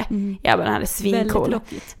dödskalle. Jag bara, den här är svincool.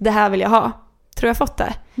 Det här vill jag ha. Tror jag fått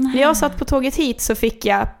det. När jag satt på tåget hit så fick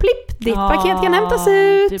jag plipp, ditt paket kan hämtas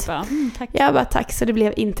ut. Bara, tack. Jag bara, tack, så det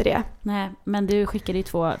blev inte det. Nej, men du skickade ju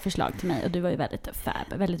 2 förslag till mig och du var ju väldigt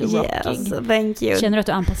fab, väldigt rockig. Yes, thank you. Känner du att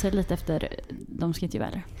du anpassar dig lite efter de ska inte ju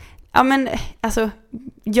väl? Ja, men alltså,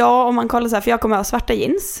 ja, om man kollar så här, för jag kommer ha svarta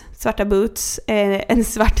jeans, svarta boots, en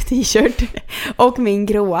svart t-shirt och min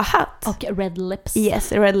gråa hatt. Och red lips.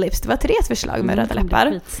 Yes, red lips. Det var 3 förslag med röda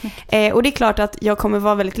läppar. Och det är klart att jag kommer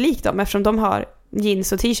vara väldigt lik dem eftersom de har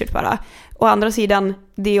jeans och t-shirt bara. Å andra sidan,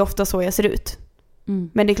 det är ofta så jag ser ut.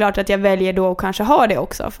 Men det är klart att jag väljer då att kanske ha det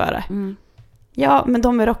också för ja, men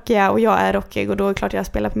de är rockiga och jag är rockig och då är det klart att jag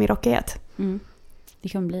spelar på min rockighet. Det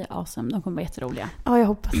kommer bli awesome, de kommer vara jätteroliga. Ja, jag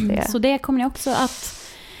hoppas det. Så det kommer ni också att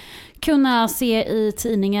kunna se i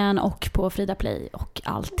tidningen och på Frida Play och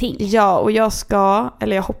allting. Ja, och jag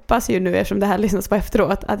hoppas ju nu eftersom det här lyssnas på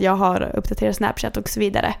efteråt att jag har uppdaterat Snapchat och så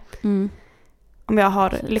vidare. Om jag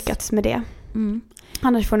har lyckats med det.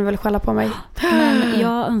 Annars får ni väl skälla på mig. Men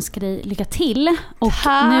jag önskar dig lycka till. Och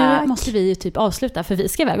nu måste vi ju typ avsluta för vi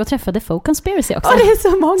ska iväg och träffa The Faux Conspiracy också. Det är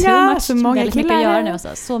så många killar. Mycket att göra nu.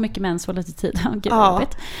 Så mycket mens och lite tid. Gud,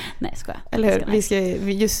 nej, skojar. Eller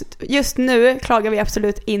hur? Just nu klagar vi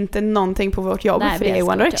absolut inte någonting på vårt jobb. Nej, för det är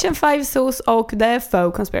One Direction, 5 SOS och The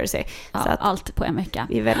Faux Conspiracy. Ja, så att allt på en vecka.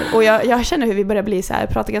 Och jag känner hur vi börjar bli så här,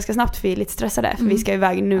 prata ganska snabbt för vi är lite stressade. För vi ska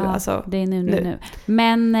iväg nu. Ja, alltså, det är nu.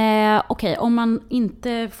 Men okej, om man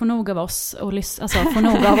inte får nog av oss och får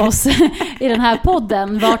nog av oss i den här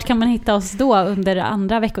podden, vart kan man hitta oss då under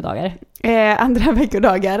andra veckodagar? Andra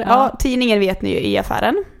veckodagar? Ja, tidningen vet ni ju i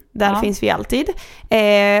affären. Där finns vi alltid.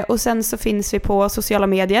 Och sen så finns vi på sociala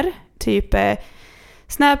medier. Typ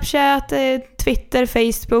Snapchat, Twitter,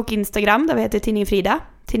 Facebook, Instagram. Där vi heter Tidningen Frida.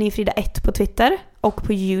 Tidningen Frida 1 på Twitter. Och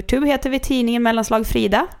på YouTube heter vi Tidningen Mellanslag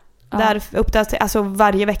Frida. Där uppdateras alltså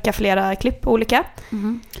varje vecka flera klipp olika.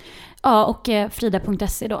 Ja, och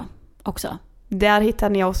frida.se då också. Där hittar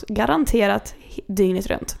ni oss garanterat dygnet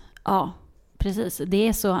runt. Ja, precis. Det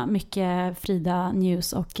är så mycket Frida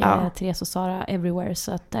News och Therese och Sara everywhere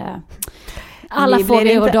så att alla får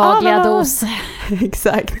vi vår dagliga dos.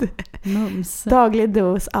 Exakt. Mums. Daglig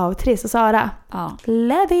dos av Therese och Sara. Ja.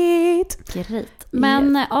 Love it! Great.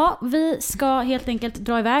 Men vi ska helt enkelt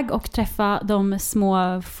dra iväg och träffa de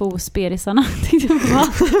små fosperisarna.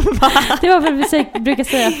 Det var för att vi brukar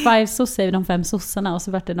säga 5 SOS är de 5 sossarna och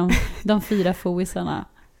så var det de 4 foisarna.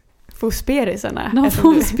 Fosperisarna.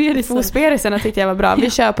 Fosperisarna tyckte jag var bra. Vi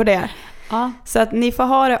kör på det. Ja. Så att ni får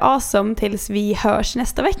ha det awesome tills vi hörs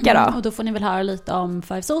nästa vecka då. Och då får ni väl höra lite om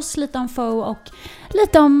 5 SOS, lite om Faux och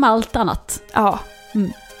lite om allt annat. Ja.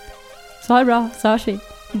 Så ha det bra, så hörs vi.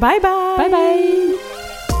 Bye bye! Bye bye!